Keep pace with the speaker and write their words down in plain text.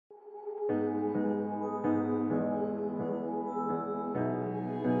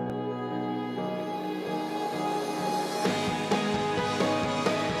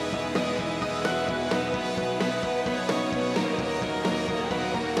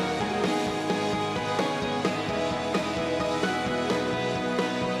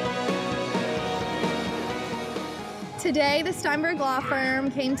Today, the Steinberg law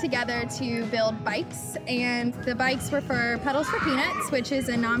firm came together to build bikes, and the bikes were for Pedals for Peanuts, which is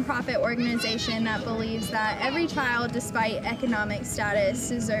a nonprofit organization that believes that every child, despite economic status,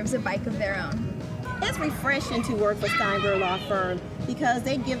 deserves a bike of their own. It's refreshing to work for Steinberg law firm because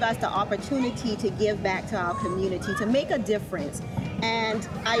they give us the opportunity to give back to our community, to make a difference. And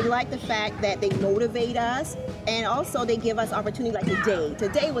I like the fact that they motivate us, and also they give us opportunity like today.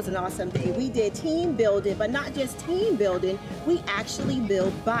 Today was an awesome day. We did team building, but not just team building, we actually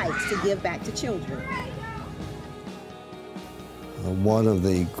build bikes to give back to children. One of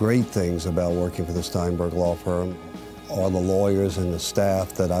the great things about working for the Steinberg law firm are the lawyers and the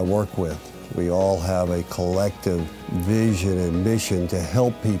staff that I work with. We all have a collective vision and mission to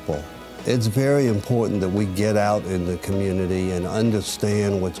help people. It's very important that we get out in the community and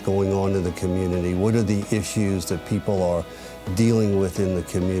understand what's going on in the community. What are the issues that people are dealing with in the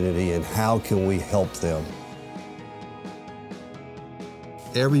community, and how can we help them?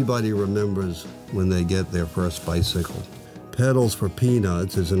 Everybody remembers when they get their first bicycle. Pedals for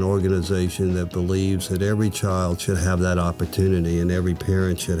Peanuts is an organization that believes that every child should have that opportunity, and every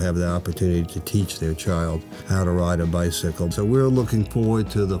parent should have the opportunity to teach their child how to ride a bicycle. So we're looking forward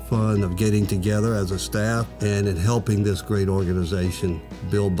to the fun of getting together as a staff and in helping this great organization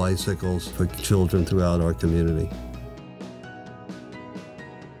build bicycles for children throughout our community.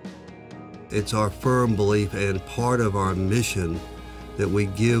 It's our firm belief and part of our mission that we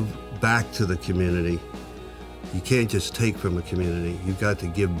give back to the community. You can't just take from a community. You've got to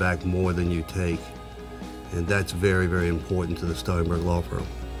give back more than you take. And that's very, very important to the Steinberg law firm.